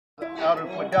Elder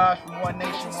Qadash from One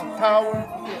Nation, One Power.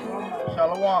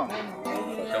 Shalom.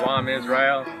 Shalom,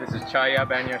 Israel. This is Chaya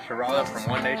Banya Sharala from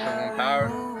One Nation, One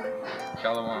Power.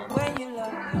 Shalom.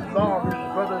 Shalom, this is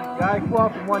Brother Yahweh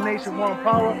from One Nation, One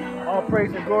Power. All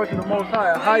praise and glory to the Most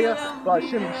High, Ahaya,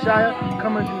 Ba'ashem Shaya,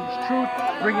 coming to this truth,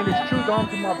 bringing this truth on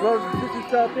to my brothers and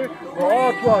sisters out there, for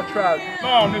all 12 tribes.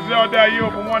 Shalom, this is Elder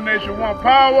Qadash from One Nation, One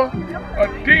Power, a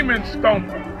demon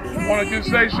stomper. Want to just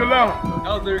say shalom.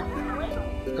 Elder Qadash,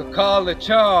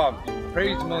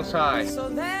 praise the Most High. So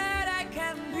that I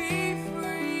can be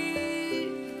free.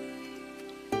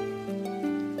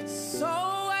 So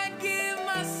I give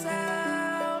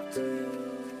myself to you.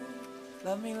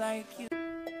 Love me like you.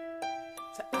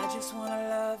 So I just wanna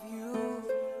love you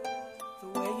the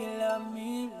way you love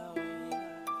me, Lord.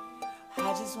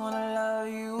 I just wanna love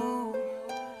you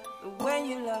the way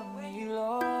you love me,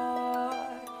 Lord.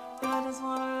 I just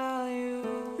wanna love you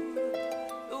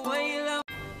the way you love me.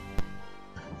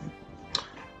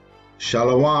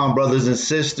 Shalom, brothers and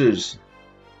sisters.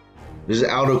 This is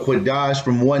Elder Qadash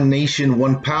from One Nation,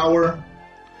 One Power.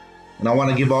 And I want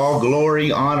to give all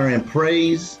glory, honor, and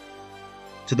praise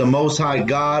to the Most High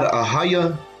God,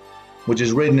 Ahaya, which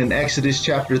is written in Exodus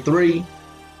chapter 3,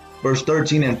 verse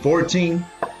 13 and 14.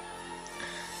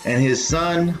 And his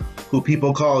son, who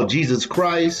people call Jesus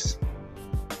Christ,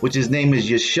 which his name is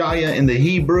Yeshaya in the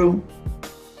Hebrew,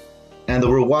 and the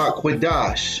Ruach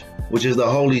Qadash, which is the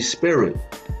Holy Spirit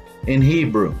in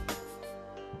Hebrew.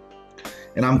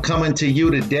 And I'm coming to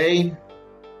you today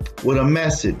with a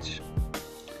message.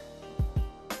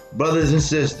 Brothers and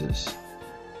sisters,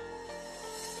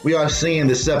 we are seeing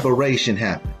the separation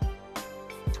happen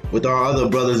with our other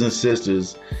brothers and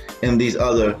sisters in these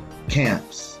other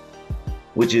camps,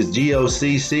 which is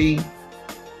GOCC,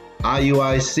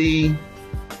 IUIC.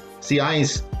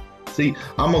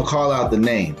 I'm gonna call out the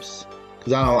names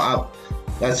because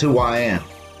that's who I am.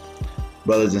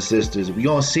 Brothers and sisters, we're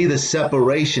going to see the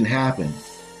separation happen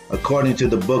according to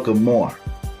the Book of Mormon.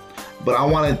 But I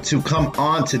wanted to come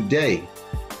on today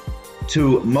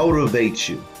to motivate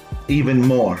you even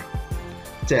more,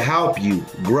 to help you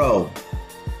grow,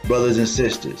 brothers and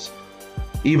sisters.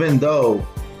 Even though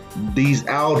these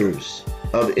elders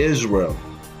of Israel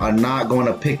are not going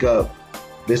to pick up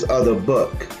this other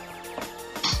book.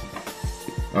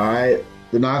 All right?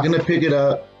 They're not going to pick it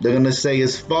up. They're going to say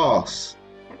it's false.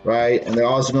 Right? And they're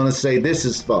also going to say this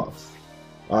is false.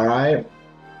 All right?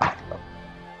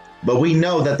 But we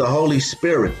know that the Holy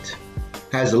Spirit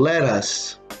has led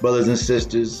us, brothers and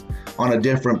sisters, on a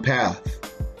different path,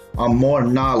 on more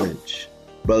knowledge,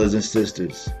 brothers and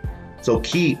sisters. So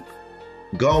keep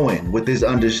going with this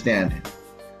understanding.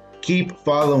 Keep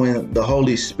following the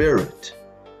Holy Spirit.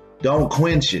 Don't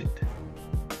quench it.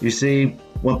 You see,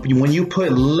 when you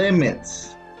put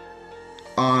limits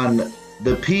on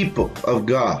the people of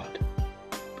God,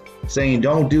 saying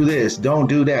don't do this, don't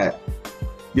do that,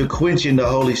 you're quenching the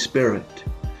Holy Spirit.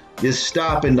 You're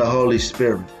stopping the Holy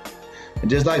Spirit. And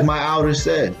just like my elder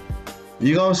said,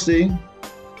 you're gonna see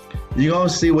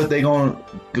what they're going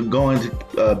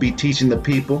to be teaching the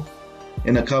people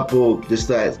in a couple, just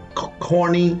that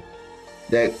corny,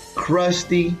 that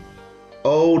crusty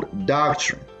old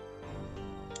doctrine.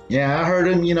 Yeah, I heard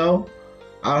him,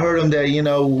 I heard them that,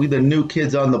 we the new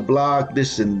kids on the block,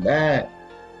 this and that.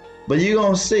 But you're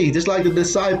going to see, just like the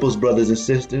disciples, brothers and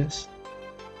sisters,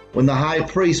 when the high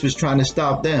priest was trying to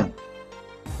stop them.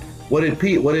 What did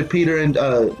Peter and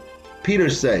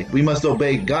Peter say? We must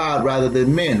obey God rather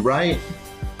than men, right?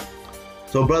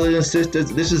 So brothers and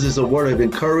sisters, this is just a word of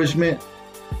encouragement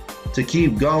to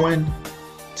keep going,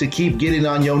 to keep getting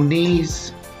on your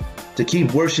knees, to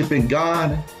keep worshiping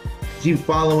God, keep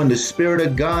following the Spirit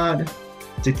of God,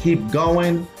 to keep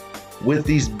going with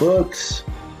these books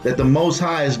that the Most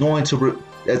High is going to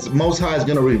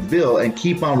reveal and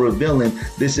keep on revealing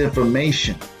this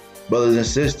information, brothers and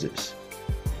sisters.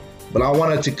 But I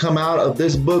wanted to come out of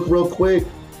this book real quick.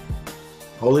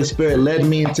 Holy Spirit led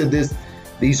me into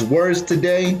these words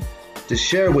today to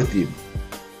share with you.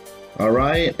 All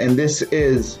right, and this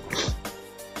is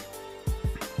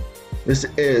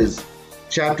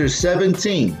chapter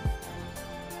 17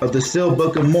 of the Sealed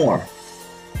Book of Mormon.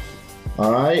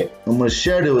 All right, I'm going to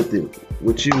share it with you,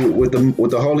 what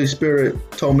the Holy Spirit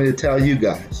told me to tell you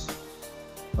guys.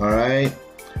 All right,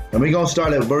 and we're going to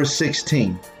start at verse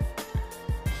 16.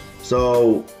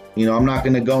 So, I'm not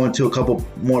going to go into a couple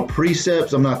more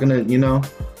precepts. I'm not going to,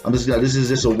 this is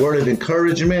just a word of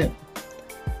encouragement.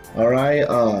 All right,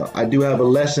 I do have a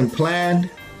lesson planned.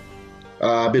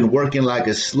 I've been working like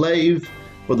a slave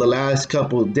for the last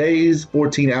couple of days,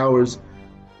 14 hours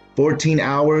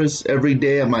every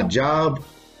day at my job.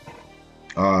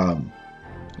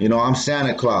 You know, I'm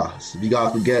Santa Claus. If y'all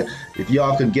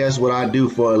could guess what I do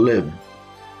for a living.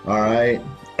 All right.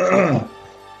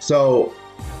 So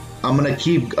I'm gonna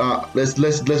keep. Let's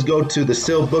go to the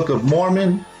sealed book of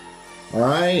Mormon. All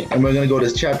right, and we're gonna go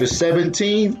to chapter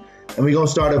 17, and we're gonna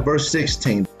start at verse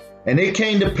 16. And it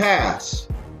came to pass,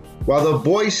 while the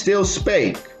voice still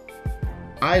spake,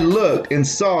 I looked and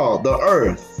saw the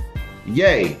earth,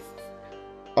 yea,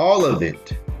 all of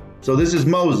it. So this is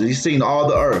Moses. He's seen all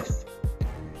the earth.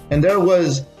 And there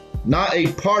was not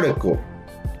a particle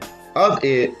of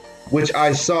it which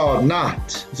I saw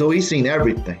not. So he's seen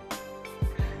everything.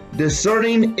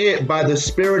 Discerning it by the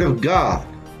Spirit of God.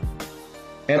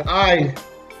 And I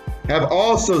have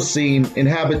also seen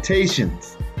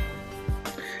inhabitations.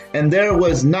 And there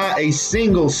was not a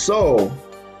single soul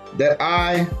that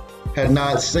I had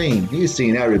not seen. He's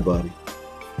seen everybody.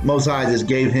 Most High just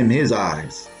gave him his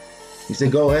eyes. He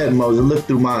said, go ahead, Moses, look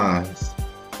through my eyes.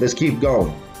 Let's keep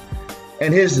going.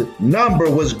 And his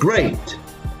number was great,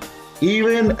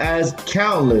 even as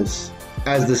countless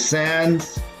as the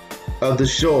sands of the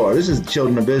shore. This is the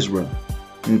children of Israel.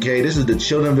 Okay, this is the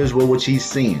children of Israel, which he's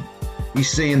seeing. He's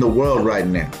seeing the world right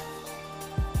now.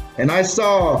 And I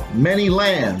saw many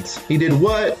lands. He did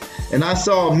what? And I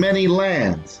saw many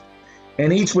lands,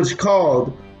 and each was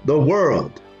called the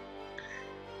world.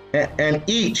 And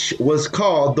each was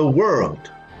called the world.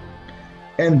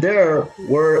 And there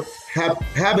were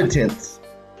inhabitants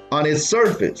on its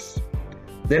surface.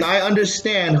 Then I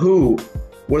understand who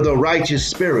were the righteous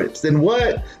spirits. Then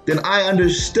what? Then I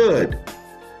understood.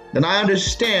 Then I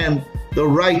understand the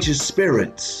righteous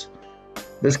spirits.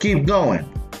 Let's keep going.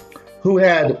 Who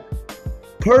had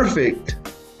perfect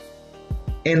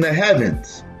in the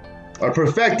heavens, or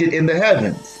perfected in the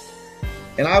heavens.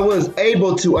 And I was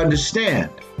able to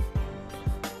understand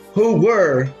who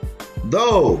were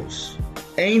those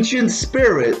ancient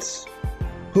spirits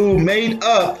who made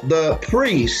up the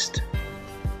priest,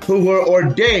 who were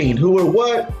ordained. Who were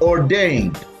what?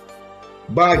 Ordained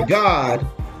by God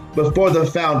before the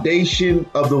foundation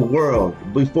of the world.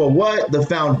 Before what? The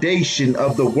foundation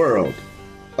of the world,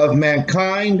 of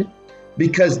mankind,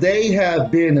 because they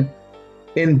have been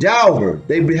endowed.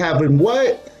 They have been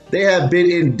what? They have been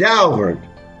endowed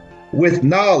with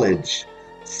knowledge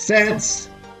since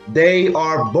they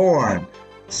are born.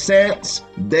 Since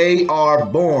they are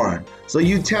born. So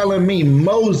you telling me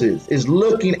Moses is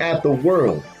looking at the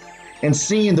world and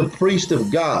seeing the priests of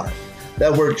God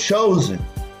that were chosen,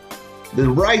 the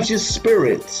righteous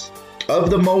spirits of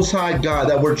the Most High God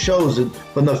that were chosen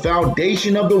from the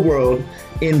foundation of the world,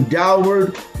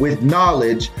 endowed with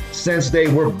knowledge since they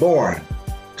were born.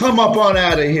 Come up on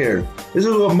out of here. This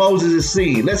is what Moses is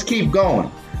seeing. Let's keep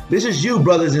going. This is you,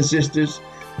 brothers and sisters.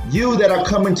 You that are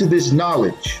coming to this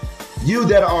knowledge. You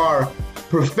that are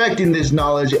perfecting this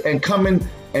knowledge and coming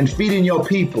and feeding your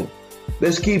people.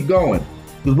 Let's keep going.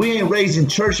 Because we ain't raising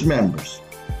church members.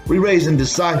 We're raising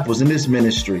disciples in this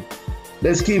ministry.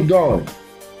 Let's keep going.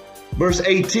 Verse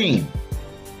 18.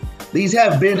 These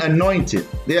have been anointed.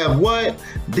 They have what?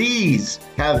 These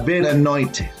have been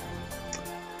anointed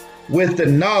with the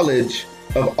knowledge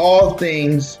of all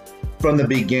things from the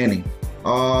beginning.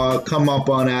 Come up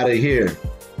on out of here.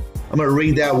 I'm going to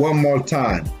read that one more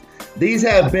time. These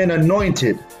have been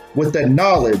anointed with the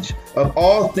knowledge of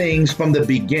all things from the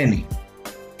beginning.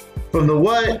 From the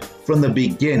what? From the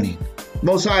beginning.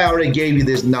 Most High already gave you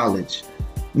this knowledge.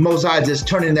 Most High just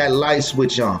turning that light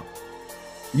switch on.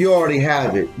 You already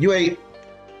have it. You ain't.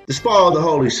 Just follow the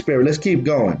Holy Spirit. Let's keep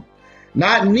going.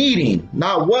 Not needing.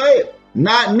 Not what?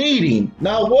 Not needing.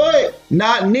 Not what?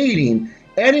 Not needing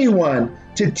anyone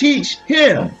to teach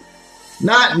him.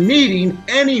 Not needing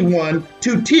anyone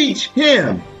to teach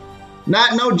him.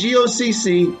 Not no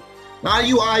GOCC, not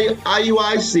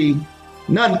IUIC.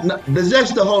 None.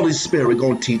 That's the Holy Spirit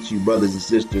going to teach you, brothers and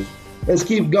sisters. Let's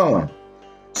keep going.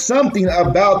 Something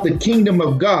about the kingdom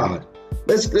of God.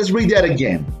 Let's read that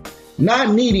again.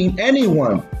 Not needing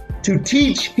anyone to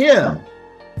teach him.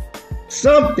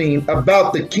 Something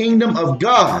about the kingdom of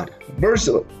God.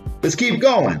 Let's keep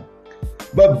going.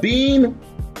 But being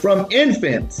from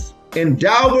infants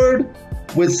endowed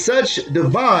with such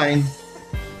divine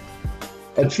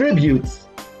attributes,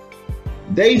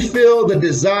 they feel the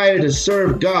desire to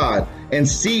serve God and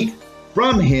seek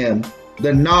from him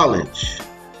the knowledge.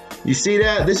 You see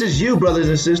that? This is you, brothers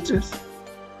and sisters.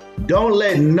 Don't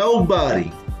let nobody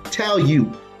tell you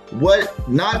what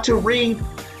not to read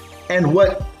and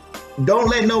what. Don't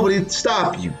let nobody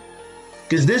stop you.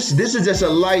 Because this is just a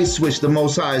light switch the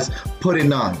Most High is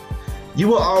putting on. You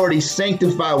were already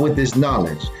sanctified with this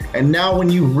knowledge. And now when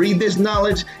you read this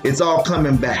knowledge, it's all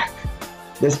coming back.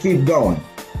 Let's keep going.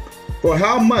 For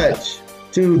how much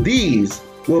to these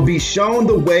will be shown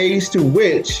the ways to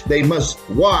which they must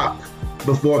walk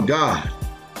before God.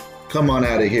 Come on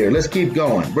out of here. Let's keep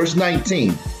going. Verse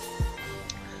 19.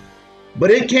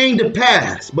 But it came to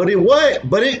pass, but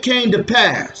it came to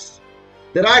pass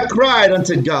that I cried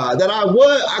unto God,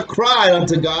 I cried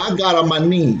unto God. I got on my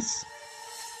knees.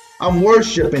 I'm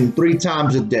worshiping 3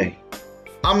 times a day.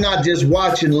 I'm not just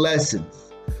watching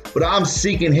lessons, but I'm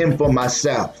seeking him for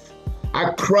myself.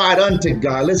 I cried unto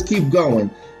God. Let's keep going.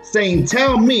 Saying,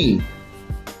 tell me,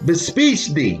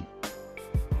 bespeak thee,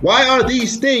 why are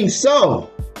these things so?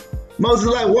 Moses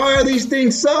is like, why are these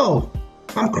things so?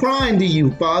 I'm crying to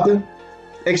you, Father.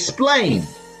 Explain.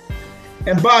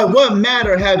 And by what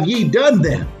matter have ye done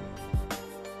them?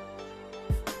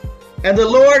 And the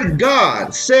Lord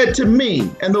God said to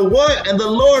me, and the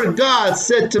Lord God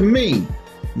said to me,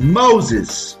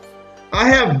 Moses, I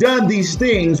have done these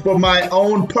things for my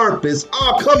own purpose.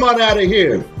 Oh, come on out of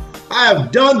here. I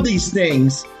have done these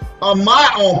things on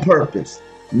my own purpose,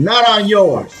 not on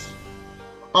yours.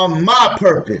 On my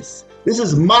purpose. This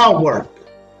is my work.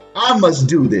 I must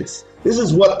do this. This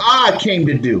is what I came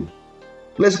to do.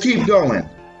 Let's keep going.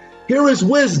 Here is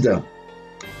wisdom.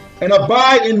 And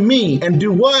abide in me. And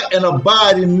do what? And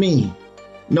abide in me.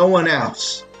 No one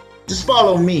else. Just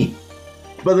follow me.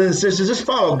 Brothers and sisters, just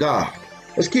follow God.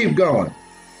 Let's keep going.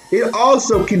 It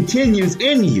also continues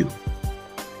in you.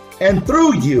 And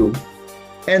through you.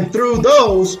 And through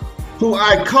those who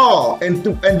I call. And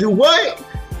do what?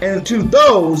 And to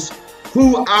those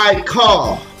who I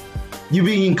call. You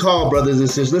being called, brothers and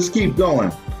sisters. Let's keep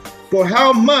going. For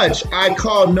how much I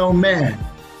call no man.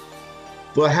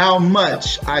 For how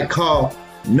much I call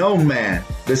no man.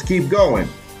 Let's keep going.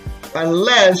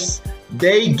 Unless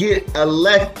they get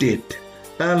elected.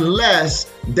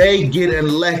 Unless they get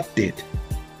elected.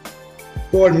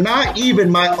 For not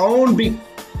even my only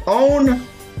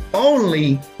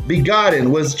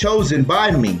begotten was chosen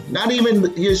by me. Not even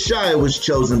Yeshua was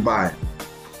chosen by him.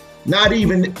 Not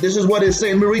even, this is what it's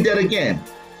saying. Let me read that again.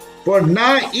 For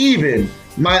not even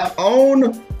my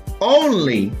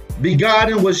only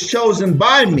begotten was chosen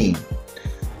by me,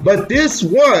 but this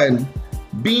one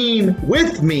being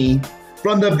with me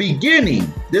from the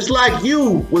beginning, just like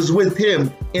you was with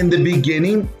him in the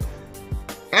beginning,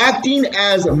 acting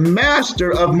as a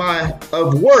master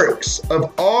of works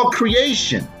of all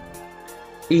creation,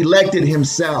 elected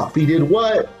himself. He did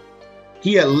what?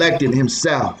 He elected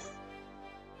himself.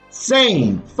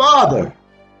 Saying, Father.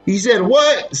 He said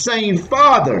what? Saying,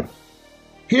 Father,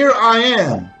 here I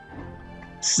am,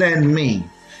 send me.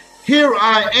 Here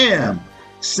I am,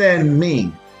 send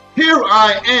me. Here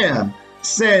I am,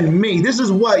 send me. This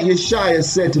is what Yeshua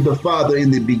said to the Father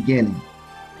in the beginning.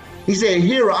 He said,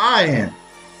 here I am,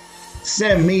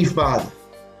 send me, Father.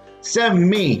 Send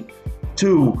me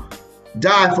to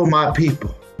die for my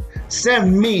people.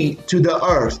 Send me to the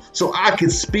earth so I can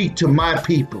speak to my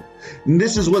people. And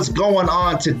this is what's going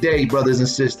on today, brothers and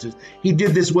sisters. He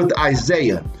did this with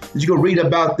Isaiah. You can read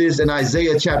about this in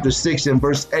Isaiah chapter 6 and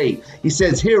verse 8. He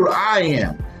says, here I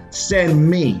am, send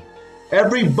me.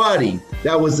 Everybody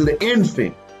that was an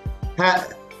infant,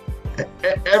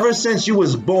 ever since you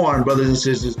was born, brothers and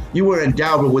sisters, you were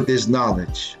endowed with this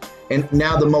knowledge. And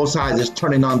now the Most High is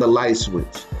turning on the light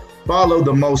switch. Follow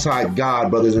the Most High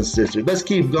God, brothers and sisters. Let's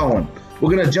keep going.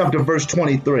 We're going to jump to verse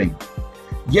 23.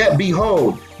 Yet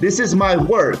behold, this is my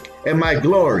work and my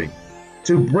glory,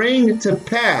 to bring to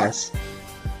pass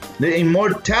the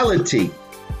immortality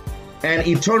and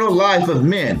eternal life of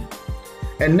men.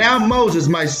 And now Moses,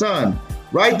 my son,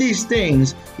 write these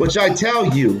things which I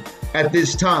tell you at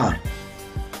this time.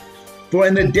 For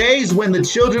in the days when the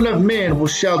children of men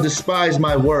shall despise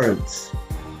my words.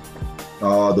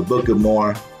 Oh, the book of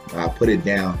More. I'll put it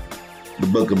down. The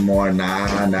book of More.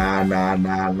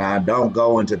 Nah. Don't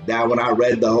go into that one. I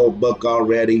read the whole book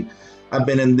already. I've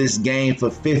been in this game for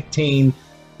 15,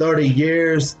 30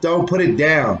 years. Don't put it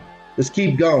down. Let's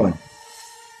keep going.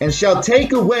 And shall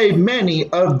take away many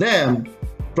of them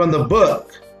from the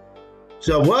book.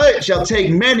 So what? Shall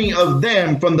take many of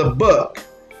them from the book,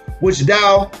 which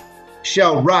thou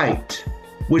shalt write.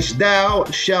 Which thou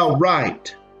shalt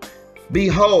write.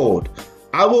 Behold,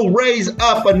 I will raise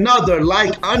up another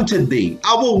like unto thee.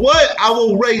 I will what? I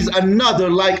will raise another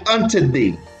like unto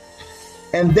thee.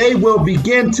 And they will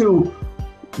begin to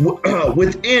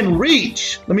within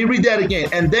reach. Let me read that again.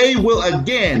 And they will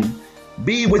again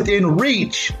be within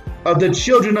reach of the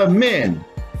children of men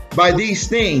by these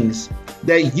things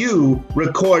that you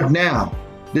record now.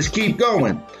 Just keep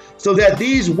going. So that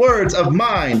these words of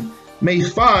mine may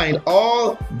find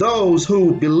all those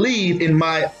who believe in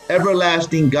my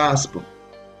everlasting gospel.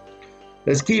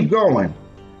 Let's keep going.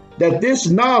 That this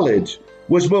knowledge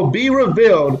which will be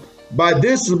revealed by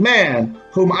this man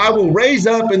whom I will raise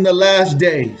up in the last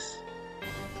days,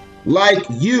 like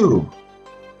you,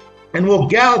 and will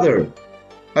gather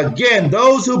again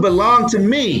those who belong to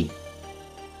me.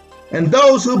 And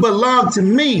those who belong to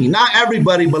me, not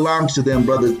everybody belongs to them,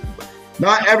 brothers.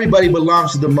 Not everybody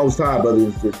belongs to the Most High, brothers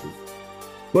and sisters.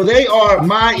 For they are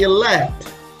my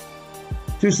elect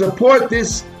to support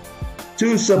this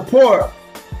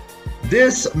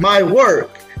my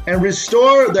work and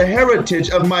restore the heritage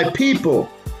of my people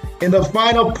in the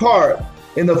final part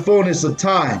in the fullness of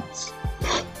times.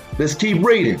 Let's keep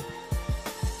reading.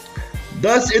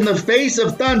 Thus in the face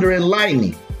of thunder and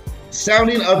lightning,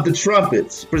 sounding of the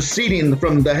trumpets proceeding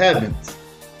from the heavens,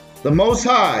 the Most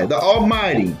High, the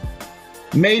Almighty,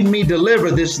 made me deliver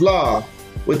this law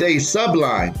with a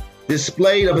sublime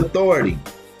display of authority,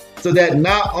 so that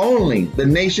not only the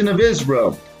nation of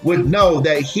Israel would know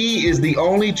that he is the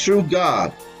only true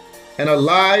God and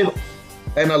alive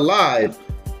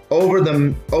over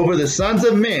the sons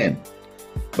of men,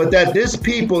 but that this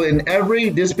people in every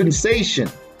dispensation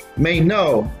may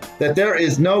know that there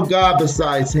is no God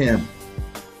besides him.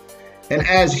 And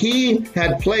as he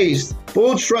had placed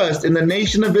full trust in the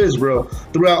nation of Israel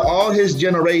throughout all his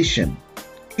generation,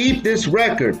 keep this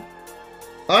record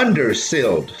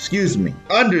undersealed,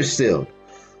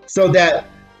 so that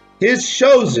his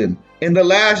chosen in the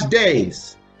last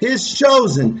days,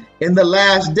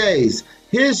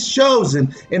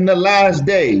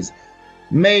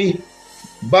 may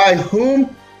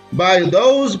by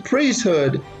those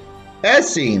priesthood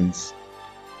Essenes,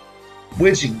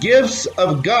 which gifts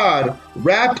of God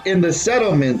wrapped in the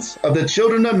settlements of the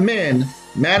children of men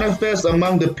manifest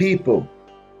among the people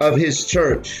of his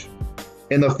church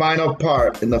in the final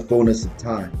part in the fullness of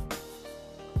time.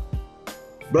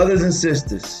 Brothers and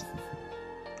sisters,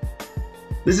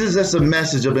 this is just a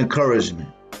message of encouragement.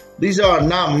 These are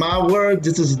not my words,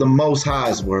 this is the Most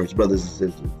High's words, brothers and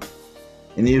sisters.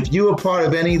 And if you are part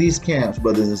of any of these camps,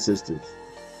 brothers and sisters,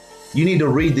 you need to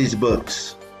read these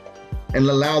books and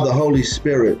allow the Holy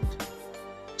Spirit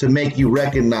to make you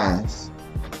recognize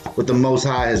what the Most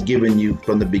High has given you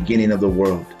from the beginning of the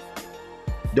world.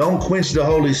 Don't quench the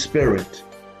Holy Spirit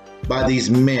by these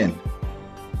men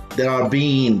that are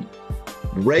being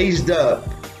raised up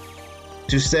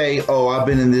to say, oh, I've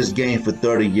been in this game for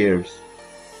 30 years.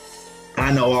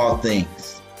 I know all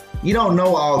things. You don't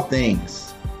know all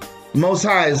things. The Most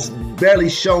High is barely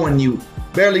showing you,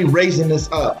 barely raising us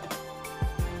up.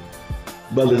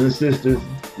 Brothers and sisters,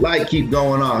 light keep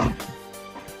going on.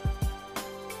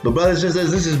 But brothers and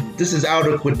sisters, this is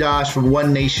Elder Qadash from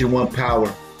One Nation, One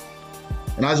Power.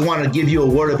 And I just want to give you a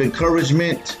word of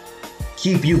encouragement.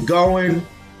 Keep you going.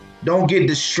 Don't get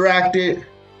distracted.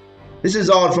 This is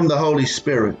all from the Holy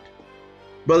Spirit.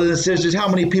 Brothers and sisters, how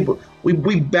many people we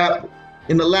baptized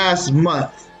in the last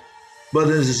month?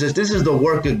 Brothers and sisters, this is the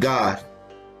work of God.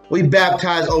 We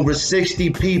baptized over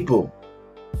 60 people.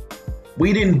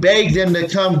 We didn't beg them to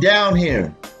come down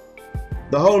here.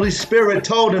 The Holy Spirit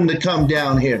told them to come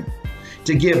down here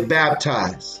to get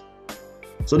baptized.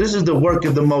 So this is the work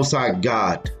of the Most High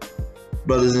God,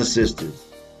 brothers and sisters.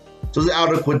 So this is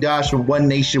Elder Qadash from One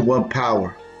Nation, One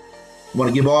Power. I want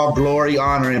to give all glory,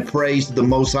 honor, and praise to the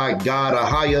Most High God,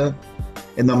 Ahaya,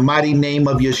 in the mighty name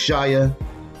of Yeshua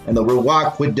and the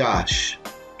Ruach Qadash.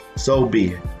 So be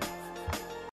it.